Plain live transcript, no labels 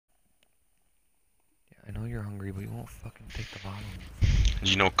know you're hungry, but you won't fucking take the bottom.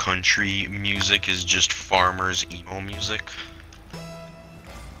 You know country music is just farmers' emo music?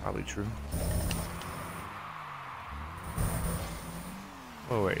 Probably true.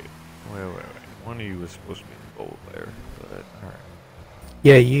 Oh wait. One of you was supposed to be the goal player, but alright.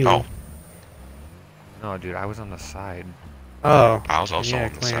 Yeah, you. Oh. No, dude, I was on the side. Oh. I was also yeah,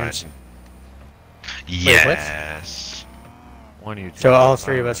 on the Clarence. side. Wait, what? Yes. One of you two. So all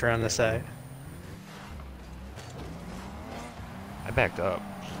three of us are on the side. I backed up.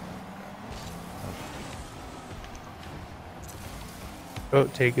 Oh,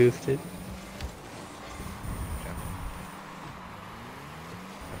 they goofed it.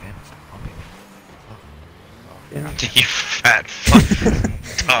 Yeah. You fat fuck.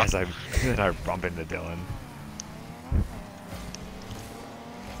 As I bump into Dylan.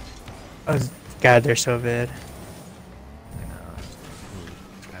 Oh, God, they're so bad. I know.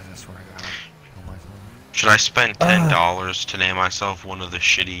 Guys, I swear to God, I'll kill myself. Should I spend $10 to name myself one of the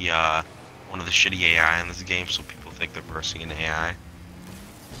shitty AI in this game so people think they're versing an AI?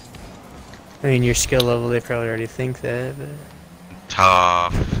 I mean, your skill level, they probably already think that, but...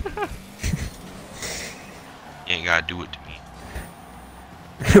 Tough. You ain't gotta do it to me.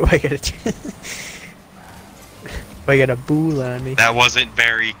 Why got a bool on me? That wasn't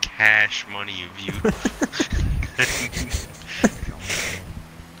very cash money of you.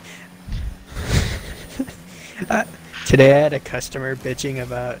 Today I had a customer bitching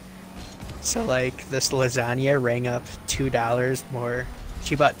about, so like this lasagna rang up $2 more.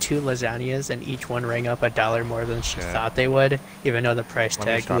 She bought 2 lasagnas and each one rang up $1 more than she thought they would, even though the price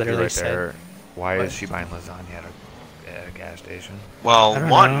tag literally said. Why is she buying lasagna at a gas station? Well,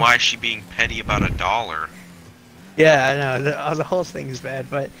 one, know. why is she being petty about $1? Yeah, I know, the whole thing's bad,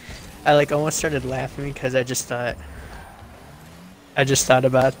 but I like almost started laughing because I just thought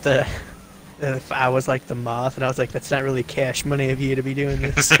about if I was like the moth, and I was like, that's not really cash money of you to be doing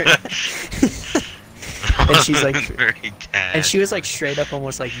this. And she's like, very cash. and she was like straight up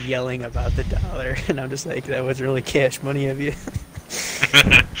almost like yelling about the dollar, and I'm just like, that was really cash money of you.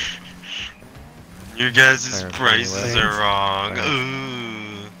 Your guys' Clarence, prices anyway. are wrong.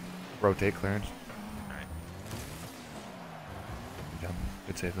 Clarence. Ooh. Rotate, Clarence. Alright. Good job.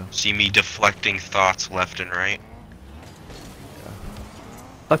 Good save though. See me deflecting thoughts left and right.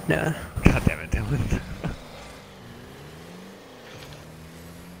 Fuck no. God damn it, Dylan.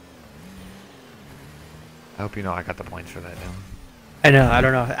 I hope you know I got the points for that, Dylan. I know, I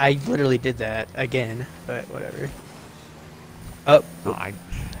don't know. I literally did that again, but whatever. Oh. No, Did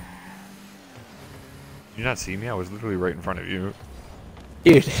you not see me? I was literally right in front of you.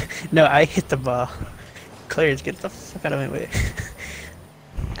 Dude, no, I hit the ball. Clarence, get the fuck out of my way.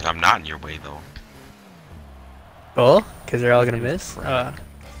 I'm not in your way though. Goal? Because they're all gonna miss? Crap.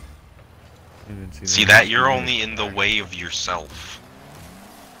 See that? You're only in the way of yourself.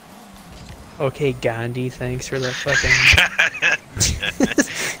 Okay, Gandhi, thanks for the fucking...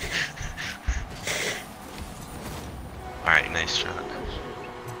 Alright, nice shot.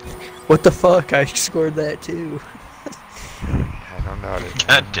 What the fuck? I scored that too. I don't know it.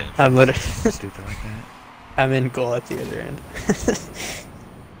 God damn. I'm literally... Stupid like that. I'm in goal at the other end.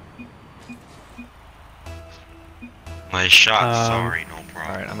 Nice shot. Sorry, no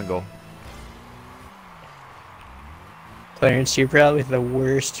problem. Alright, I'm in goal. Clarence, you're probably the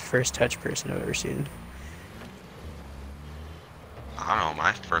worst first touch person I've ever seen. I don't know.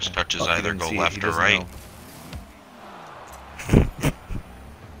 My first touch is Fuck, he either didn't go see it, left he or doesn't right. know.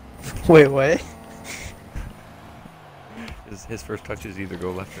 Wait, what? His first touch is either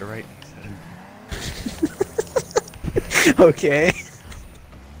go left or right, he said. Okay.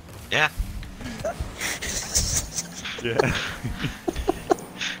 Yeah. Yeah.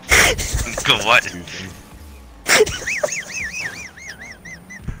 Go what?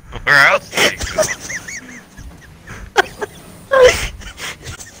 Where else did it go?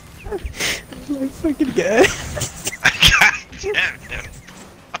 My fucking guy. God damn it.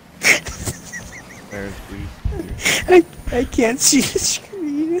 Clarence, please. I can't see the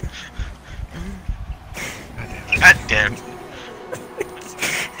screen. God damn it.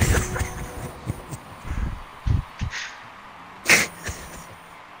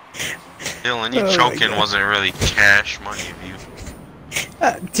 Dylan, you Oh my choking God. wasn't really cash money of you.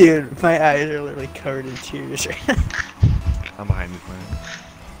 Dude, my eyes are literally covered in tears right now. I'm behind you, Clarence.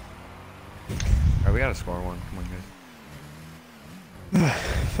 Alright, we gotta score one. Come on, guys.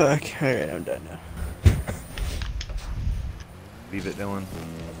 Fuck. Alright, I'm done now. Leave it, Dylan.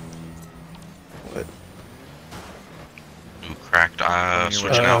 What? Ooh, cracked.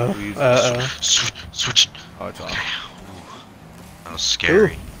 Switching Uh-oh. out. Please. Switch. Oh, it's off. That was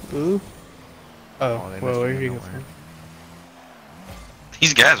scary. Ooh. Oh, they must well, have where been did you go nowhere. from?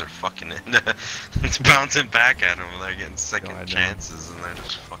 These guys are fucking it. It's bouncing back at them. They're getting second I know. chances, and they're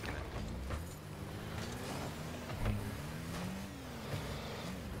just fucking it.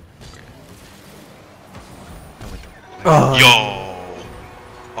 Oh, Yo!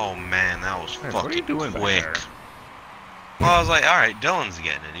 Oh man, that was Clarence, what are you fucking doing back quick. there? Well, I was like, alright, Dylan's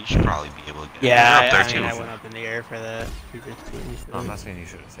getting it. He should probably be able to get it. yeah, You're up there I too. mean, I went up in the air for that. No, I'm not saying you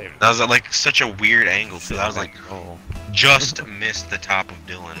should have saved it. That was like such a weird angle too. That was like oh. just missed the top of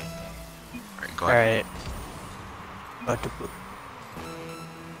Dylan. Alright, go ahead. Alright. About to put.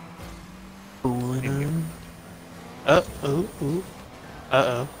 Fooling him. Uh-oh.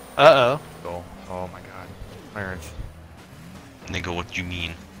 Uh-oh. Goal. Oh my god. Clarence. Nigga, what you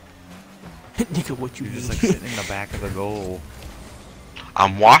mean? Nigga, what you You're mean? just like sitting in the back of the goal.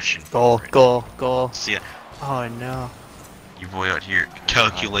 I'm watching. Goal. See ya. Oh no. Your boy out here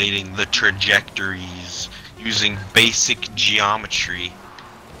calculating the trajectories using basic geometry.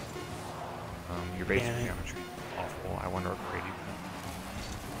 Your basic Yeah. geometry is awful. I wonder what grade you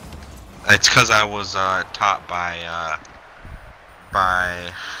It's because I was taught by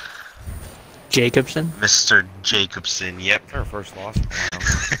Jacobson? Mr. Jacobson. Yep. It's our first loss in a while.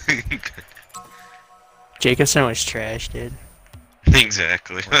 Jacobson was trash, dude.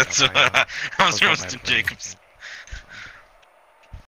 Exactly. That's I what I was was Mr. hoping Jacobson.